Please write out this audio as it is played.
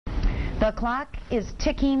The clock is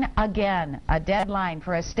ticking again. A deadline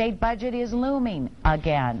for a state budget is looming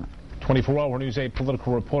again. 24-hour News 8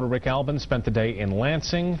 political reporter Rick Albin spent the day in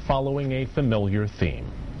Lansing following a familiar theme.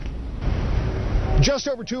 Just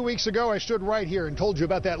over 2 weeks ago, I stood right here and told you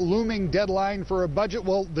about that looming deadline for a budget.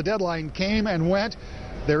 Well, the deadline came and went.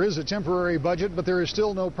 There is a temporary budget, but there is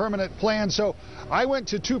still no permanent plan. So I went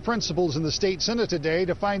to two principals in the state Senate today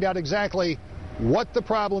to find out exactly what the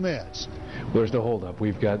problem is. There's no holdup.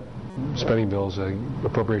 We've got spending bills,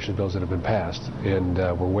 appropriation bills that have been passed, and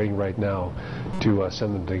we're waiting right now to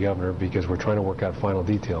send them to the governor because we're trying to work out final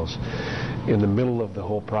details. In the middle of the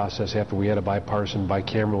whole process, after we had a bipartisan,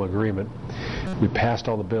 bicameral agreement, we passed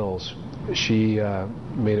all the bills. She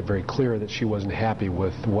made it very clear that she wasn't happy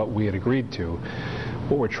with what we had agreed to.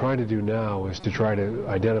 What we're trying to do now is to try to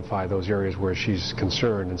identify those areas where she's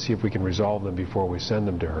concerned and see if we can resolve them before we send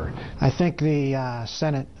them to her. I think the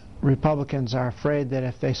Senate Republicans are afraid that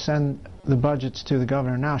if they send the budgets to the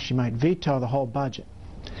governor now, she might veto the whole budget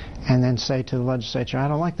and then say to the legislature, I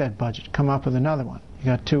don't like that budget, come up with another one. You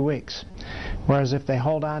got 2 weeks. Whereas if they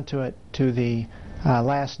hold on to it to the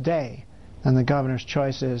last day, then the governor's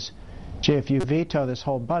choice is, gee, if you veto this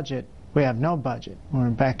whole budget, we have no budget.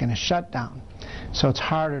 We're back in a shutdown. So it's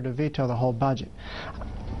harder to veto the whole budget.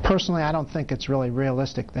 Personally, I don't think it's really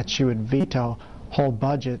realistic that she would veto whole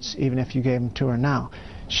budgets even if you gave them to her now.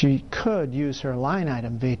 She could use her line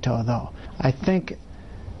item veto, though. I think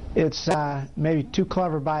it's maybe too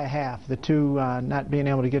clever by a half, the two not being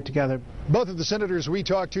able to get together. Both of the senators we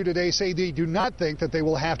talked to today say they do not think that they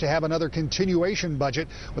will have to have another continuation budget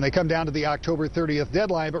when they come down to the October 30th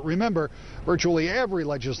deadline. But remember, virtually every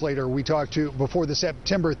legislator we talked to before the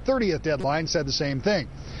September 30th deadline said the same thing.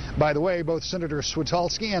 By the way, both Senator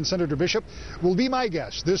Switalski and Senator Bishop will be my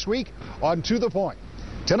guests this week on To the Point,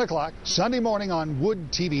 10 o'clock Sunday morning on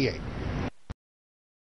Wood TV 8.